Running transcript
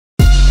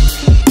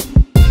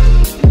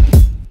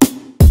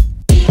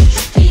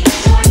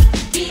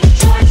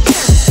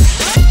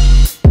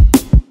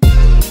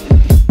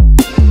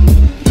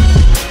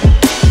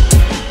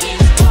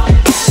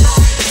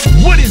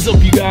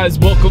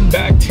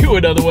to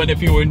another one.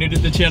 If you are new to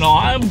the channel,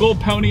 I'm Gold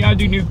Pony. I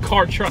do new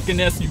car, truck, and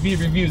SUV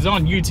reviews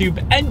on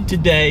YouTube, and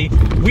today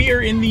we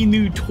are in the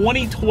new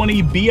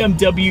 2020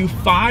 BMW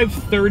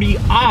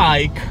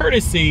 530i,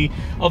 courtesy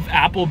of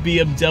Apple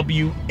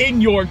BMW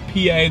in York, PA.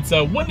 And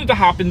so wanted to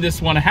hop in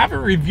this one. I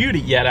haven't reviewed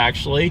it yet,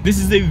 actually. This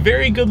is a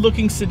very good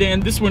looking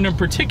sedan. This one in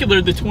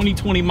particular, the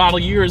 2020 model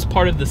year, is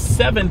part of the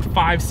 7th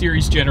 5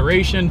 Series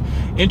generation,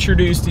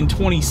 introduced in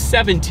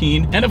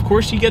 2017. And of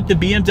course, you get the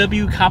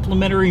BMW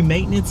complimentary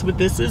maintenance with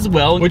this as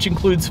well, which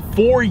includes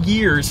 4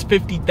 years,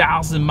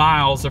 50,000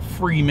 miles of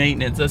free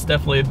maintenance. That's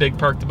definitely a big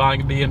perk to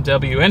buying a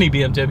BMW, any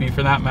BMW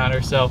for that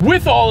matter. So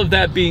with all of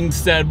that being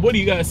said, what do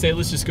you guys say?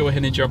 Let's just go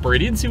ahead and jump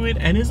right into it.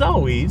 And as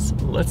always,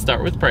 let's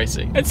start with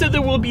pricing. And so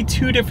there will be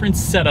 2 different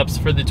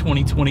setups for the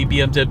 2020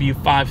 BMW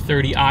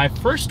 530i.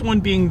 First one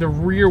being the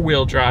rear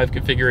wheel drive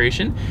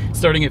configuration,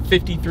 starting at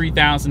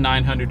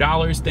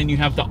 $53,900. Then you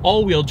have the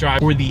all-wheel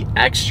drive or the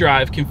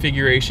X-Drive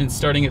configuration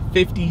starting at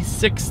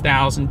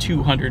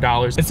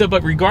 $56,200. And so,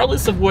 but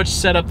regardless of which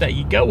setup that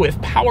you go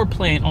with, power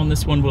plant on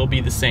this one will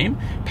be the same.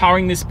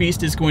 Powering this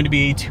beast is going to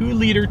be a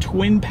 2-liter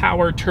twin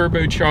power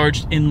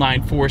turbocharged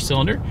inline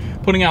 4-cylinder,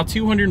 putting out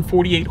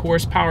 248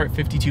 horsepower at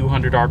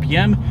 5,200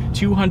 RPM,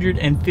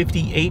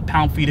 258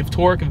 pound-feet of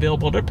torque,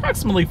 available at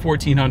approximately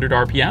 1,400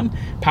 RPM.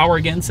 Power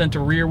again sent to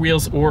rear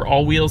wheels or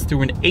all wheels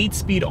through an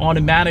 8-speed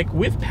automatic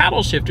with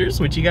paddle shifters,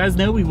 which you guys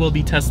know we will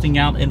be testing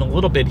out in a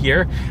little bit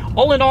here.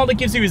 All in all, that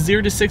gives you a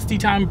 0 to 60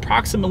 time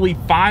approximately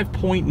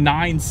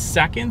 5.9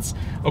 seconds,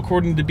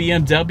 according to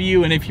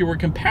BMW. And if you were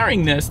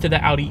comparing this to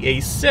the Audi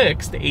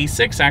A6, the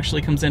A6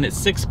 actually comes in at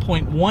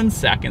 6.1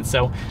 seconds,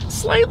 so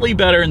slightly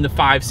better in the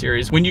 5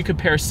 Series when you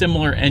compare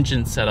similar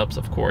engine setups,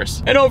 of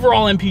course. And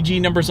overall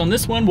MPG numbers on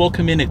this one will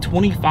come in at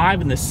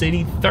 25 in the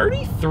city,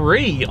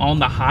 33 on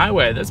the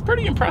highway. That's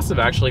pretty impressive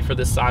actually for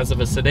this size of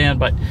a sedan.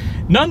 But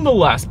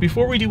nonetheless,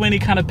 before we do any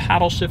kind of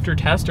paddle shifter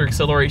test or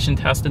acceleration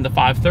test in the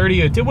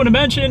 530, I did want to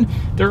mention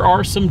there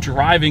are some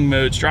driving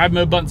modes. Drive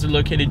mode buttons are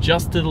located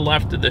just to the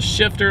left of the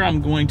shifter.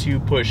 I'm going to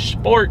push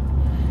sport.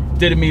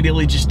 Did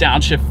immediately just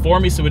downshift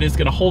for me, so it is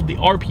going to hold the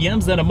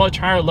RPMs at a much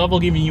higher level,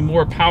 giving you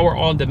more power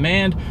on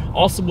demand.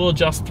 Also will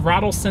adjust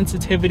throttle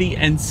sensitivity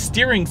and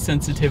steering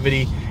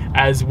sensitivity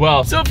as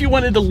well. So if you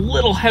wanted a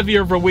little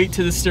heavier of a weight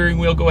to the steering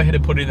wheel, go ahead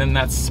and put it in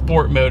that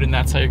sport mode, and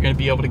that's how you're going to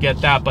be able to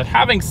get that. But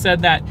having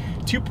said that,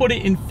 to put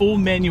it in full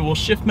manual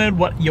shift mode,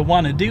 what you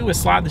want to do is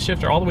slide the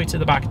shifter all the way to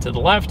the back and to the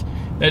left.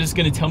 That is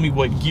going to tell me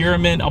what gear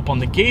I'm in up on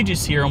the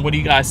gauges here. And what do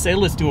you guys say?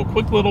 Let's do a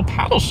quick little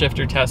paddle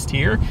shifter test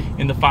here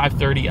in the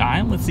 530i,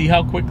 and let's see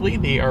how quickly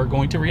they are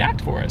going to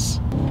react for us.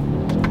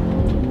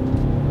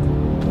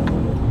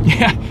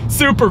 Yeah,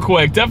 super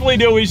quick. Definitely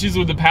no issues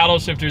with the paddle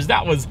shifters.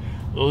 That was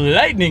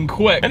lightning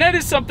quick. And that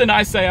is something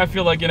I say, I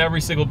feel like in every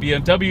single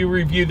BMW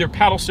review, their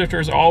paddle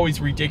shifters are always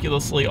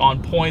ridiculously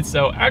on point.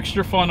 So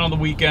extra fun on the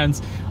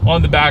weekends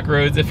on the back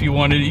roads if you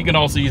wanted. You can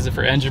also use it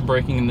for engine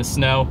braking in the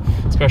snow,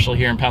 especially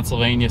here in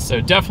Pennsylvania.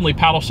 So definitely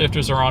paddle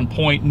shifters are on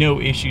point.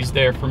 No issues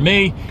there for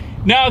me.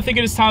 Now I think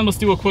it is time, let's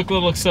do a quick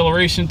little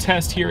acceleration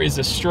test. Here is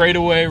a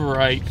straightaway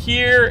right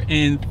here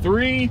in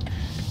 3,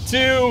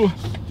 2,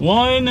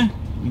 1,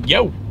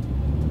 yo.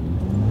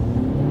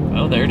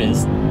 Oh, there it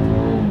is.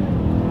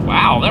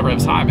 Wow, that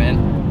revs high, man.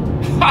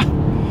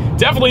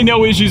 Definitely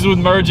no issues with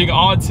merging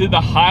onto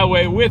the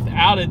highway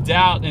without a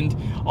doubt. And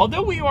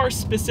although we are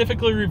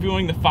specifically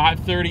reviewing the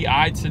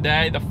 530i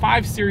today, the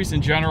 5 Series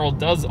in general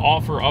does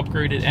offer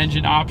upgraded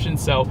engine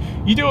options, so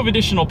you do have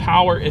additional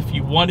power if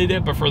you wanted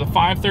it. But for the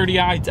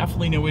 530i,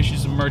 definitely no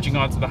issues with merging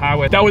onto the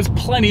highway. That was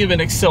plenty of an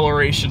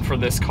acceleration for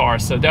this car,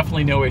 so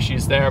definitely no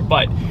issues there.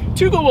 But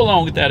to go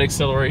along with that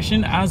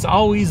acceleration, as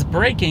always,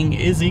 braking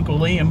is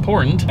equally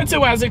important. And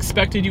so as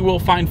expected, you will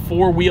find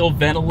 4-wheel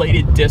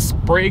ventilated disc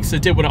brakes. I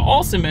did want to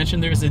also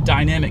mention there's a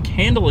dynamic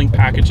handling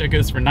package that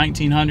goes for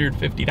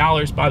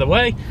 $1,950, by the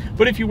way.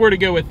 But if you were to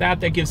go with that,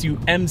 that gives you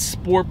M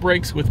Sport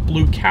brakes with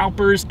blue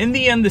calipers. In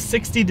the end, the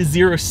 60 to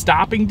 0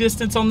 stopping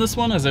distance on this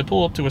one, as I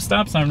pull up to a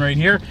stop sign right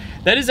here,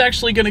 that is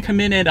actually going to come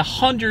in at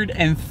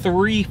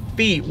 103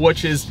 feet,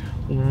 which is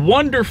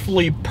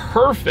wonderfully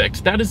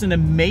perfect. That is an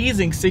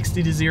amazing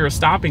 60 to 0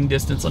 stopping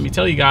distance, let me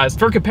tell you guys.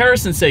 For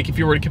comparison's sake, if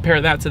you were to compare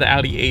that to the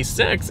Audi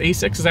A6,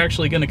 A6 is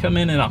actually going to come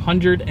in at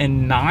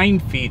 109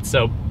 feet.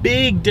 So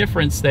big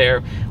difference there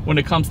when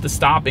it comes to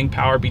stopping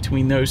power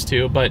between those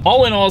two. But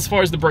all in all, as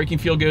far as the braking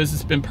feel goes,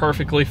 it's been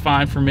perfectly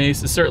fine for me.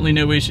 So certainly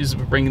no issues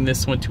with bringing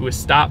this one to a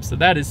stop. So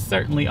that is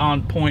certainly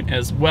on point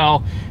as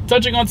well.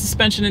 Touching on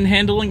suspension and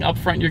handling, up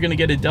front, you're going to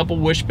get a double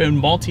wishbone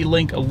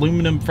multi-link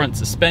aluminum front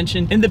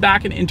suspension. In the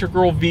back, an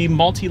integral V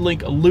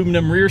multi-link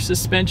aluminum rear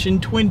suspension,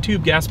 twin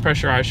tube gas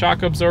pressurized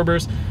shock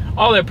absorbers.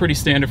 all that pretty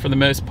standard for the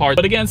most part.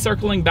 But again,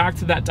 circling back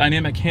to that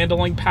dynamic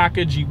handling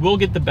package, you will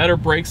get the better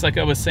brakes like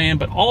I was saying,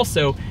 but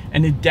also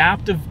an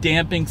adaptive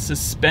damping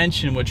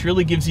suspension, which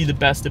really gives you the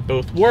best of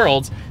both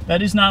worlds.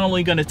 That is not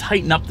only going to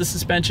tighten up the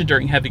suspension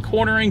during heavy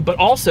cornering, but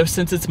also,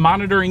 since it's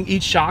monitoring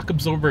each shock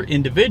absorber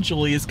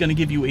individually, is going to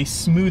give you a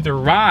smoother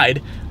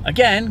ride.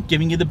 Again,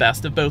 giving you the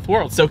best of both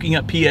worlds, soaking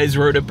up PA's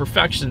road of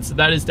perfection. So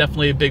that is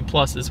definitely a big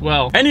plus as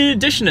well. And in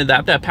addition to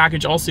that, that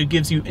package also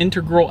gives you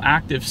integral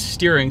active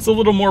steering. It's a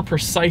little more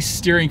precise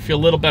steering feel,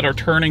 a little better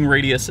turning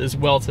radius as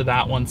well to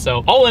that one.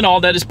 So all in all,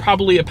 that is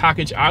probably a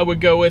package I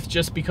would go with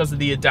just because of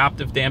the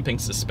adaptive damping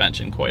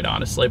suspension, quite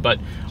honestly. But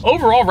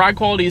overall, ride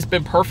quality has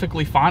been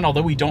perfectly fine.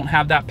 Although we don't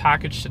have that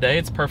package today,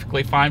 it's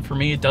perfectly fine for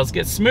me. It does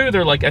get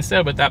smoother, like I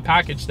said, with that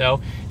package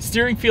though.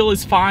 Steering feel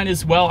is fine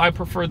as well. I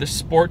prefer the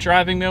sport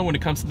driving mode when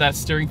it comes to that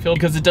steering feel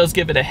because it does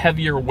give it a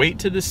heavier weight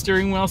to the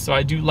steering wheel. So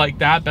I do like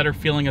that, better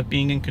feeling of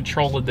being in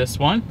control of this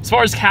one. As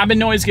far as cabin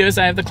noise goes,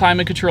 I have the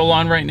climate control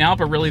on right now,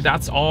 but really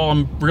that's all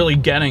I'm really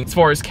getting as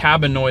far as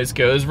cabin noise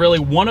goes. Really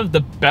one of the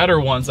better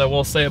ones, I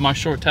will say, at my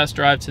short test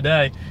drive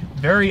today.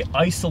 Very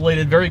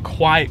isolated, very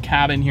quiet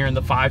cabin here in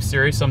the 5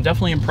 Series, so I'm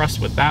definitely impressed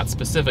with that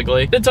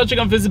specifically. Then touching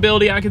on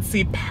visibility, I can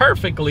see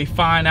perfectly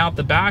fine out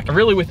the back.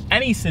 Really, with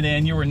any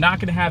sedan, you are not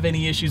going to have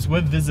any issues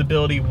with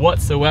visibility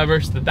whatsoever,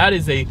 so that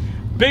is a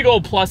big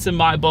old plus in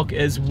my book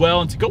as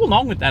well. And to go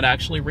along with that,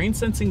 actually, rain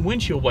sensing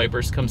windshield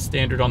wipers come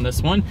standard on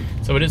this one.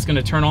 So it is going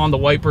to turn on the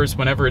wipers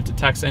whenever it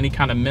detects any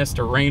kind of mist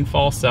or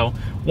rainfall. So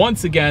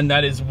once again,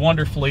 that is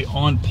wonderfully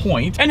on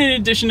point. And in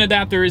addition to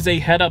that, there is a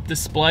head-up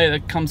display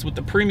that comes with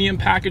the premium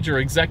package or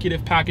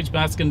executive package, but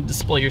that's going to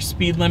display your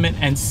speed limit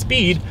and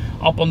speed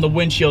up on the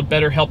windshield,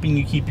 better helping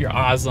you keep your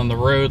eyes on the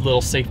road.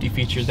 Little safety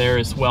feature there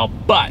as well.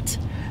 But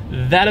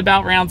that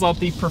about rounds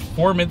off the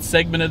performance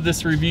segment of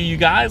this review, you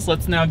guys.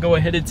 Let's now go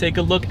ahead and take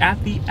a look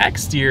at the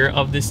exterior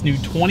of this new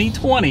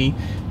 2020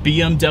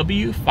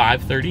 BMW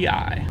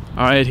 530i.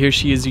 All right, here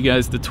she is, you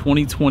guys, the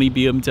 2020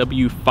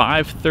 BMW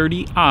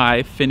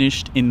 530i,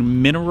 finished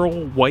in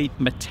mineral white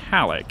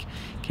metallic.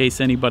 In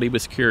case anybody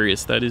was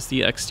curious, that is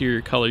the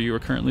exterior color you are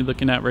currently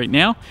looking at right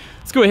now.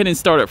 Let's go ahead and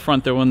start up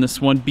front though on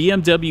this one.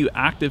 BMW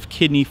active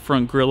kidney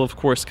front grille, of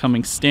course,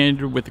 coming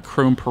standard with the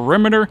chrome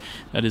perimeter.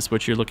 That is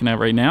what you're looking at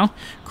right now.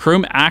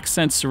 Chrome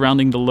accents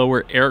surrounding the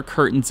lower air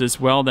curtains as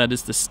well. That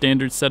is the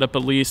standard setup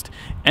at least.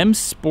 M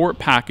Sport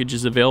package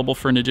is available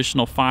for an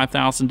additional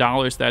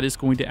 $5,000. That is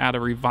going to add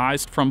a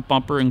revised front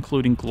bumper,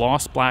 including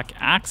gloss black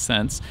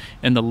accents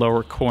in the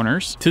lower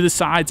corners. To the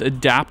sides,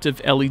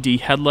 adaptive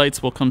LED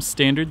headlights will come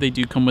standard. They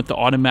do come with the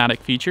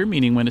automatic feature,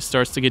 meaning when it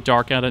starts to get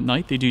dark out at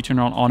night, they do turn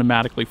on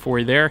automatically for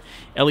you there.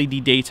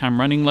 LED daytime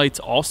running lights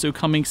also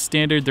coming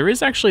standard. There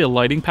is actually a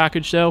lighting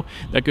package though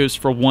that goes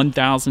for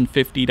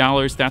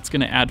 $1,050. That's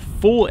going to add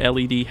full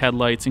LED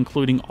headlights,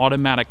 including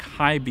automatic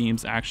high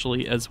beams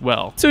actually as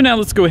well. So now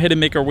let's go ahead and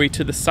make our way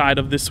to the side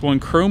of this one.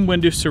 Chrome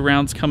window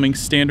surrounds coming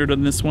standard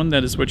on this one.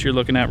 That is what you're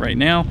looking at right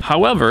now.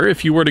 However,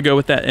 if you were to go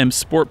with that M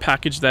Sport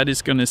package, that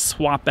is going to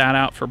swap that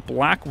out for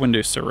black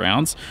window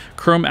surrounds.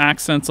 Chrome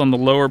accents on the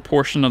lower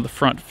portion of the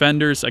front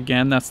fenders.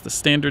 Again, that's the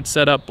standard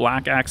setup.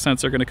 Black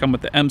accents are going to come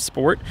with the M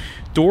Sport.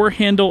 Door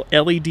handle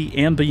LED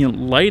ambient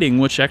lighting,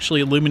 which actually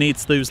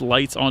illuminates those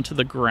lights onto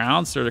the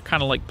ground, so they're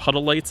kind of like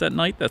puddle lights at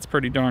night. That's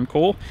pretty darn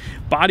cool.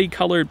 Body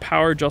colored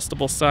power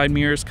adjustable side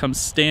mirrors come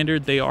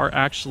standard. They are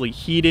actually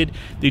heated.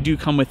 They do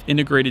come with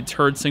integrated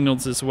turn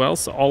signals as well,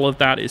 so all of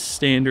that is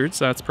standard,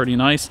 so that's pretty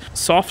nice.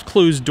 Soft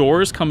closed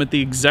doors come with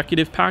the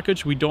executive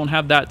package. We don't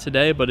have that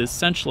today, but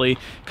essentially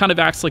kind of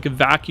acts like a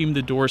vacuum.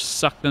 The doors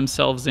suck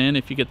themselves in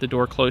if you get the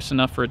door close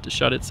enough for it to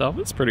shut itself.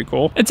 It's pretty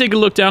cool. And take a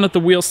look down at the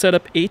wheel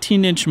setup.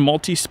 18-inch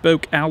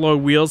multi-spoke alloy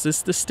wheels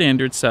is the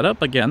standard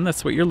setup. Again,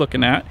 that's what you're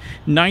looking at.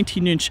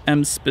 19-inch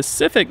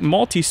M-specific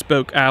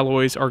multi-spoke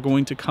alloys are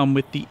going to come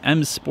with the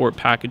M Sport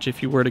package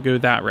if you were to go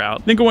that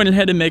route. Then going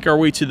ahead and make our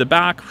way to the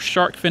back.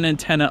 Shark fin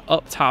antenna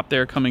up top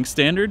there coming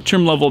standard.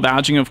 Trim level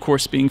badging, of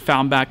course, being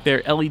found back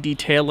there. LED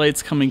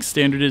taillights coming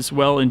standard as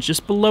well. And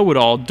just below it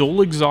all,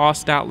 dual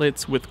exhaust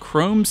outlets with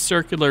chrome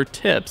circular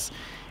tips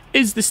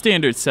is the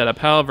standard setup.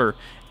 However,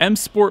 M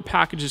Sport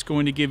package is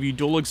going to give you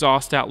dual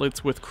exhaust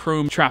outlets with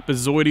chrome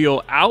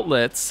trapezoidal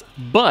outlets,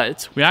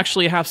 but we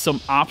actually have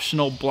some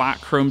optional black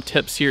chrome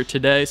tips here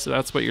today, so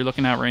that's what you're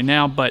looking at right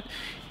now. But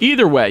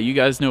either way, you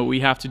guys know what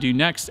we have to do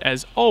next.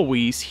 As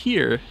always,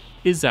 here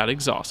is that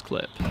exhaust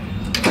clip.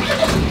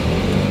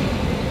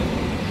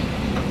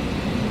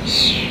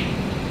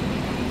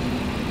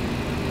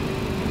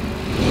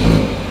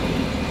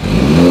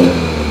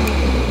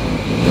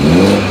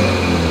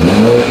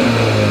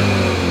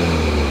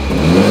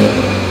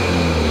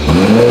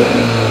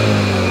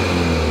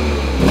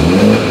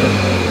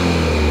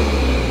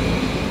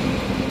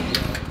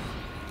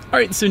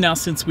 Alright, so now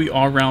since we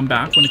are round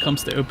back, when it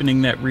comes to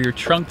opening that rear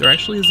trunk, there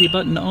actually is a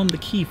button on the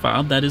key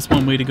fob. That is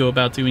one way to go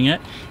about doing it.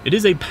 It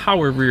is a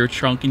power rear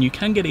trunk, and you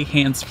can get a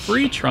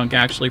hands-free trunk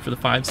actually for the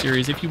 5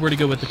 Series if you were to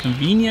go with the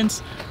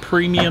convenience,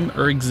 premium,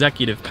 or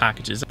executive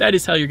packages. That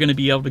is how you're going to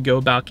be able to go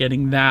about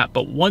getting that.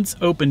 But once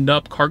opened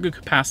up, cargo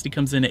capacity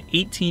comes in at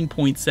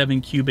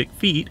 18.7 cubic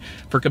feet.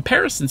 For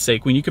comparison's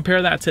sake, when you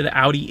compare that to the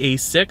Audi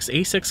A6,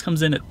 A6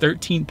 comes in at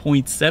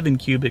 13.7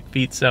 cubic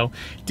feet, so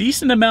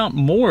decent amount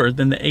more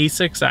than the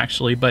A6 actually.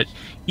 But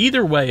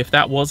either way, if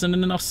that wasn't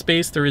enough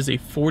space, there is a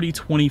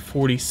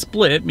 40-20-40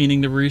 split,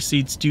 meaning the rear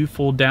seats do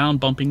fold down,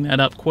 bumping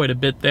that up quite a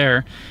bit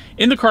there.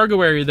 In the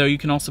cargo area though, you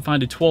can also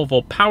find a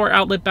 12-volt power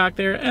outlet back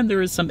there, and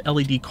there is some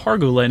LED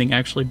cargo lighting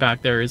actually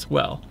back there as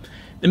well.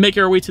 Then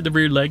making our way to the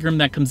rear legroom,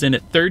 that comes in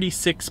at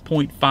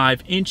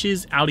 36.5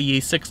 inches.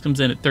 Audi A6 comes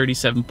in at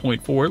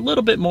 37.4, a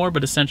little bit more,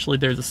 but essentially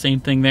they're the same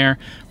thing there.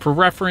 For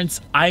reference,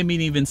 I'm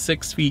even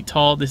 6 feet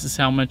tall. This is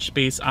how much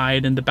space I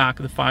had in the back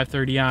of the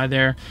 530i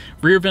there.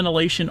 Rear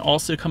ventilation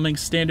also coming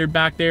standard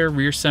back there.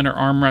 Rear center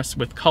armrest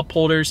with cup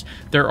holders.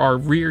 There are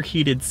rear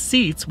heated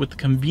seats with the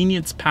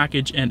convenience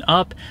package and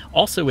up.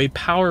 Also a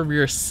power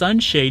rear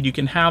sunshade. You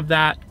can have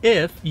that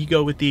if you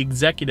go with the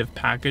executive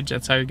package.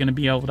 That's how you're going to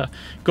be able to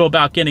go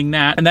about getting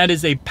that. And that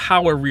is a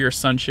power rear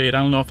sunshade.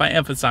 I don't know if I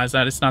emphasize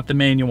that. It's not the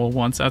manual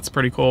one, so that's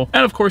pretty cool.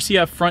 And of course, you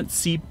have front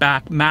seat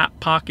back map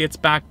pockets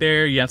back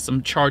there. You have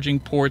some charging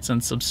ports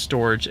and some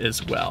storage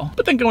as well.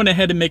 But then going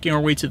ahead and making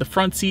our way to the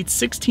front seats,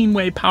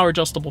 16-way power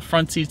adjustable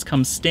front seats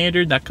comes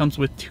standard. That comes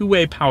with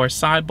 2-way power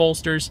side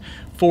bolsters,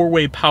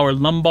 4-way power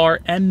lumbar,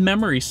 and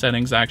memory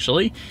settings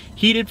actually.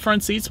 Heated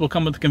front seats will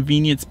come with the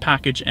convenience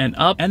package and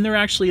up, and there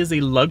actually is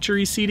a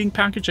luxury seating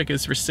package that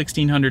goes for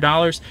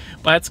 $1,600,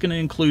 but that's going to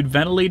include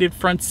ventilated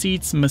front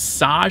seats,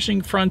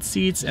 massaging front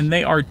seats, and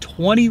they are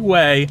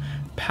 20-way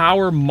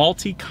power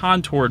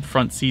multi-contoured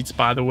front seats,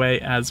 by the way,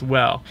 as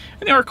well.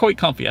 And they are quite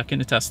comfy, I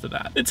can attest to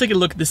that. Let's take a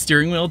look at the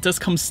steering wheel. It does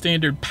come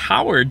standard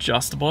power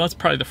adjustable. That's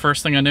probably the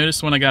first thing I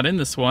noticed when I got in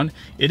this one.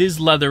 It is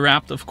leather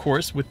wrapped, of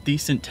course, with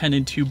decent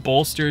 10-2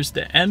 bolsters.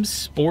 The M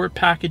Sport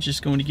package is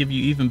going to give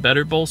you even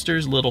better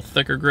bolsters, a little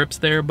thicker grips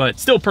there, but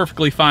still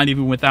perfectly fine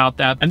even without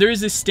that. And there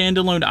is a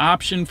standalone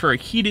option for a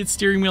heated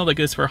steering wheel that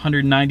goes for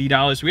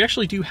 $190. We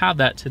actually do have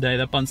that today.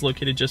 That button's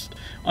located just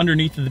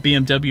underneath the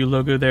BMW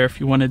logo there if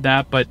you wanted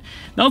that. But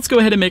now let's go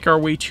ahead and make our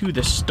way to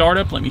the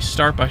startup. Let me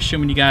start by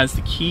showing you guys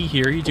the key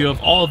here. You do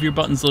have all of your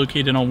buttons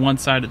located on one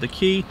side of the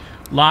key.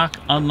 Lock,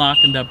 unlock,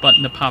 and that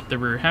button to pop the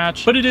rear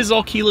hatch. But it is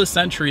all keyless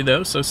entry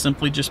though, so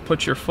simply just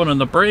put your foot on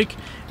the brake,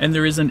 and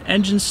there is an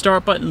engine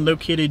start button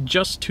located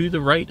just to the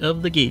right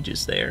of the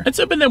gauges there. Let's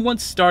open that.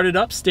 Once started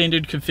up,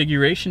 standard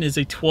configuration is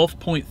a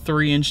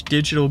 12.3-inch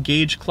digital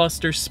gauge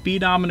cluster.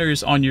 Speedometer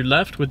is on your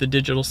left with a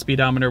digital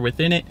speedometer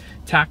within it.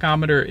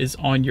 Tachometer is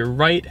on your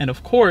right, and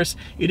of course,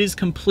 it is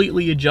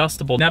completely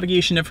adjustable.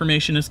 Navigation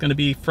information is going to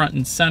be front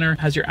and center.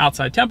 Has your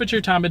outside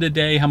temperature, time of the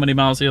day, how many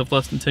miles you have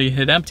left until you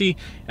hit empty,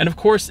 and of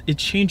course, it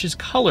changes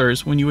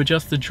colors when you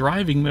adjust the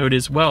driving mode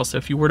as well. So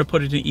if you were to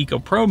put it in Eco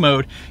Pro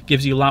mode,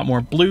 gives you a lot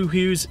more blue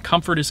hues.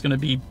 Comfort is going to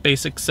be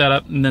basic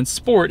setup, and then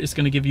Sport is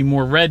going to give you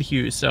more red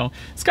hues. So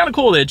it's kind of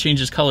cool that it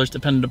changes colors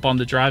depending upon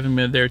the driving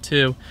mode there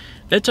too.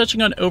 Then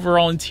touching on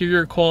overall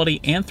interior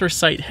quality,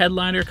 anthracite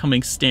headliner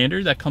coming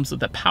standard. That comes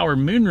with a power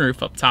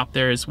moonroof up top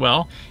there as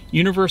well.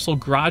 Universal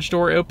garage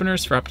door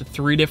openers for up to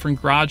 3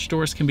 different garage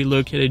doors can be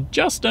located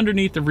just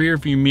underneath the rear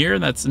view mirror.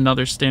 That's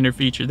another standard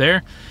feature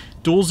there.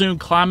 Dual zone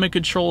climate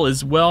control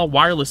as well.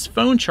 Wireless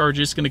phone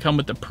charger is going to come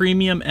with the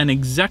premium and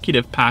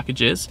executive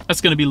packages.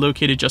 That's going to be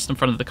located just in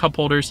front of the cup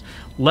holders.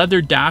 Leather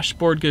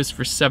dashboard goes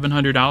for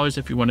 $700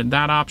 if you wanted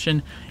that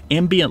option.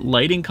 Ambient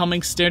lighting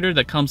coming standard.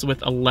 That comes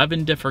with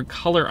 11 different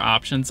color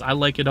options. I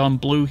like it on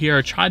blue here.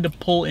 I tried to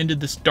pull into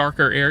this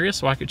darker area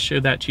so I could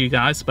show that to you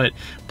guys, but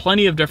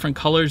plenty of different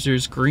colors.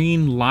 There's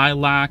green,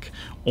 lilac,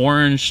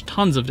 orange,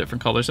 tons of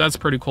different colors. That's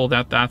pretty cool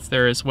that that's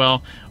there as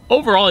well.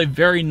 Overall, a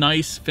very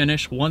nice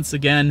finish once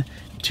again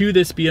to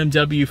this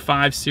BMW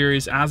 5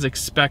 Series as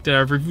expected.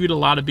 I've reviewed a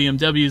lot of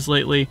BMWs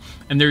lately,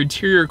 and their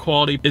interior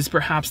quality is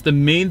perhaps the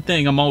main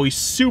thing I'm always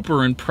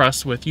super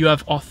impressed with. You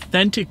have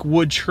authentic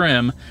wood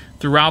trim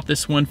throughout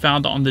this one,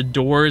 found on the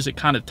doors. It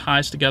kind of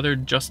ties together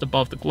just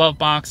above the glove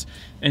box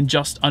and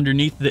just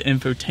underneath the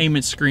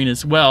infotainment screen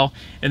as well.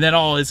 And that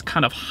all is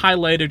kind of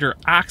highlighted or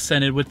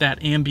accented with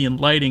that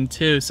ambient lighting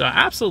too. So I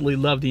absolutely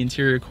love the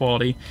interior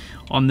quality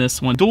on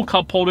this one. Dual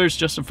cup holders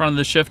just in front of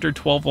the shifter,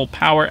 12-volt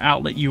power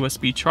outlet,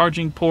 USB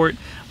charging port.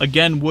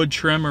 Again, wood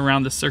trim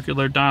around the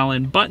circular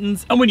dial-in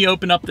buttons. And when you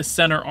open up the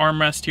center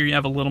armrest here, you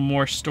have a little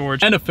more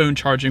storage and a phone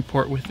charging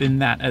port within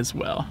that as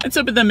well. And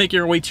so, but then make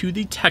your way to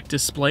the tech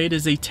display. It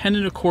is a 10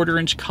 and an 1/4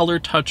 inch color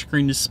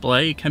touchscreen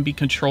display. It can be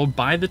controlled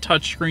by the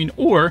touchscreen,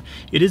 or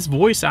it is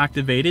voice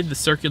activated, the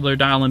circular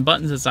dial and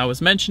buttons as I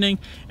was mentioning,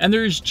 and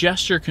there is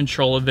gesture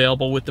control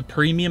available with the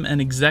premium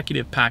and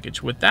executive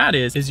package. What that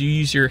is you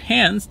use your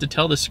hands to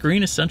tell the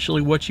screen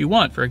essentially what you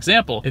want. For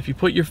example, if you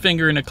put your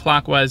finger in a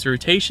clockwise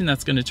rotation,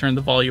 that's going to turn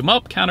the volume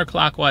up,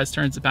 counterclockwise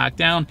turns it back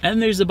down,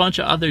 and there's a bunch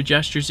of other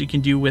gestures you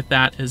can do with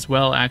that as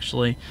well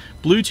actually.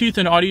 Bluetooth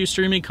and audio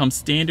streaming comes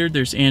standard.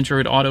 There's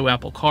Android Auto,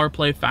 Apple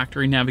CarPlay,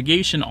 factory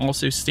navigation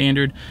also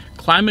standard.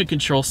 Climate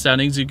control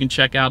settings you can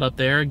check out up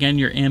there. Again,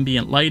 your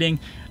ambient lighting,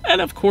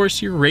 and of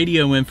course your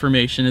radio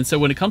information. And so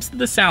when it comes to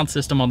the sound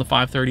system on the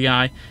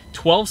 530i,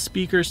 12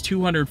 speakers,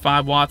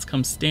 205 watts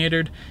comes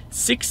standard.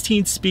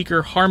 16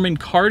 speaker Harman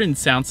Kardon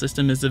sound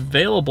system is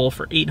available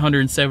for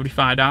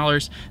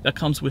 $875. That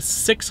comes with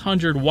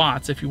 600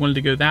 watts if you wanted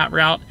to go that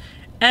route.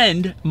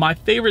 And my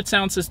favorite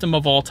sound system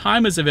of all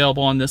time is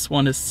available on this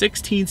one, is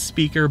 16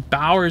 speaker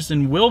Bowers &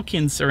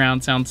 Wilkins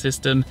surround sound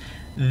system.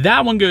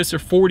 That one goes for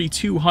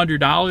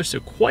 $4,200, so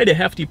quite a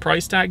hefty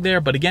price tag there.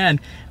 But again,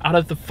 out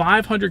of the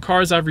 500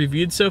 cars I've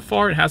reviewed so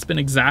far, it has been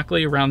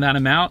exactly around that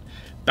amount.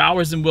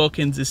 Bowers &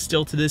 Wilkins is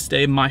still to this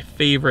day my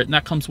favorite, and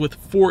that comes with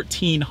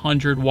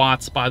 1,400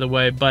 watts, by the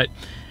way. But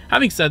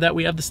having said that,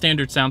 we have the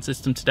standard sound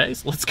system today,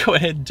 so let's go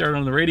ahead and turn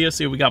on the radio,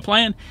 see what we got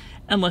playing,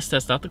 and let's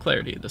test out the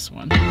clarity of this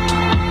one.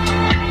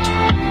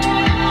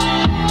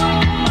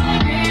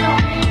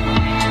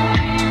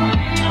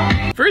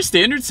 For a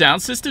standard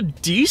sound system,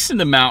 decent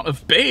amount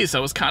of bass. I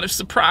was kind of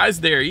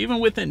surprised there. Even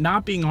with it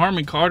not being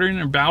Harman Kardon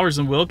or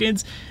Bowers &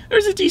 Wilkins,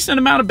 there's a decent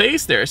amount of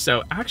bass there.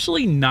 So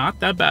actually not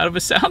that bad of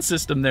a sound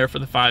system there for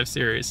the 5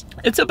 Series.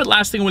 And so, but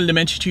last thing I wanted to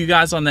mention to you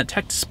guys on that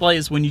tech display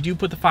is when you do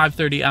put the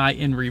 530i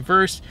in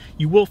reverse,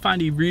 you will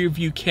find a rear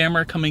view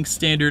camera coming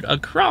standard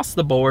across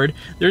the board.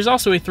 There's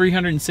also a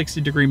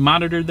 360-degree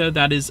monitor though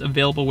that is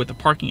available with the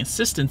parking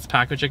assistance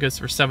package that goes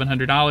for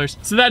 $700.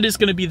 So that is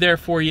going to be there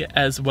for you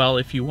as well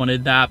if you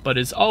wanted that. But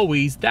as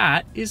always,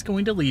 that is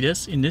going to lead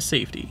us into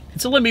safety.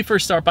 And so let me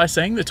first start by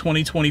saying the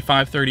 2020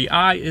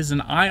 530i is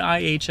an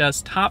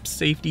IIHS Top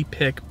Safety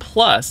Pick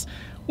Plus,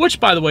 which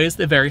by the way is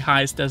the very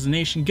highest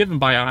designation given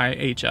by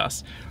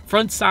IIHS.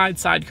 Front side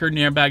curtain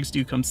airbags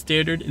do come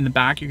standard. In the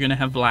back, you're going to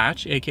have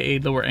latch, aka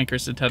lower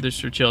anchors and tethers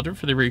for children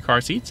for the rear car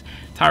seats.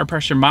 Tire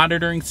pressure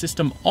monitoring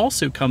system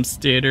also comes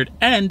standard,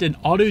 and an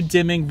auto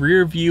dimming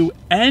rear view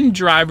and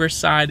driver's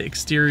side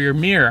exterior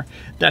mirror.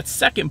 That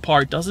second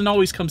part doesn't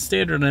always come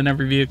standard on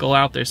every vehicle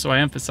out there, so I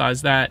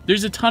emphasize that.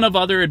 There's a ton of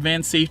other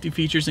advanced safety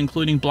features,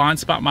 including blind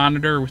spot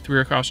monitor with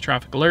rear cross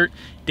traffic alert,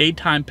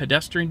 daytime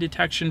pedestrian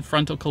detection,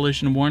 frontal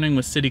collision warning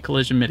with city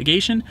collision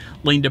mitigation,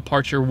 lane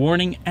departure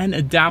warning, and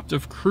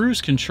adaptive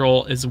cruise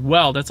control as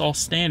well. That's all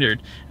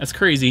standard. That's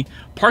crazy.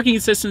 Parking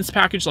assistance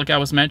package, like I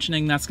was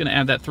mentioning, that's going to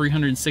add that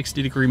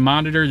 360-degree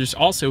monitor. There's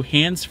also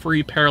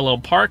hands-free parallel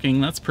parking.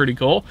 That's pretty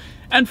cool.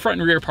 And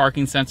front and rear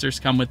parking sensors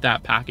come with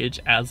that package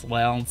as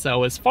well. And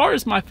so as far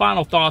as my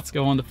final thoughts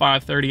go on the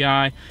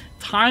 530i,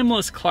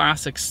 timeless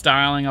classic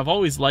styling. I've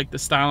always liked the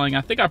styling.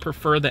 I think I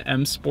prefer the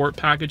M Sport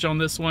package on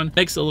this one.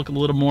 Makes it look a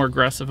little more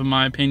aggressive in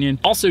my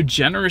opinion. Also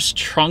generous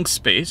trunk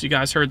space. You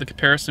guys heard the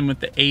comparison with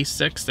the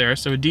A6 there,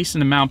 so a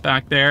decent amount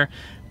back there.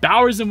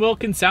 Bowers &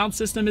 Wilkins sound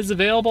system is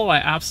available. I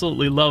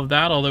absolutely love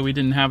that, although we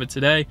didn't have it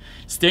today.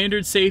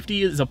 Standard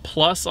safety is a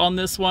plus on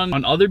this one.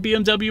 On other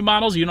BMW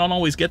models, you don't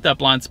always get that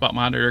blind spot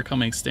monitor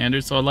coming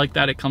standard, so I like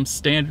that it comes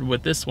standard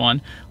with this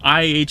one.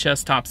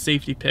 IIHS Top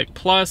Safety Pick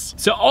Plus.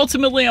 So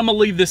ultimately, I'm gonna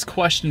leave this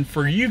question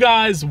for you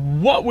guys.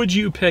 What would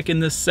you pick in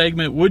this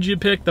segment? Would you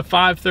pick the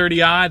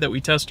 530i that we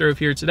test drove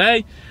here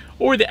today,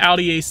 or the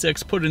Audi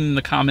A6? Put it in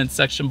the comments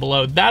section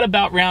below. That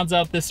about rounds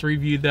out this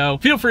review though.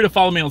 Feel free to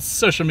follow me on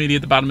social media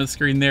at the bottom of the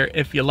screen there.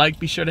 If you like,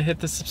 be sure to hit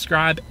the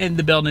subscribe and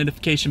the bell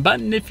notification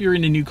button. If you're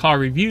into new car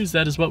reviews,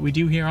 that is what we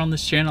do here on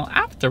this channel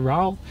after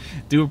all.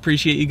 Do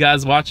appreciate you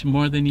guys watching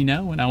more than you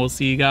know, and I will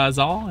see you guys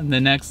all in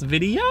the next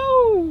video.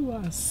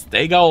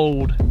 Stay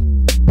gold.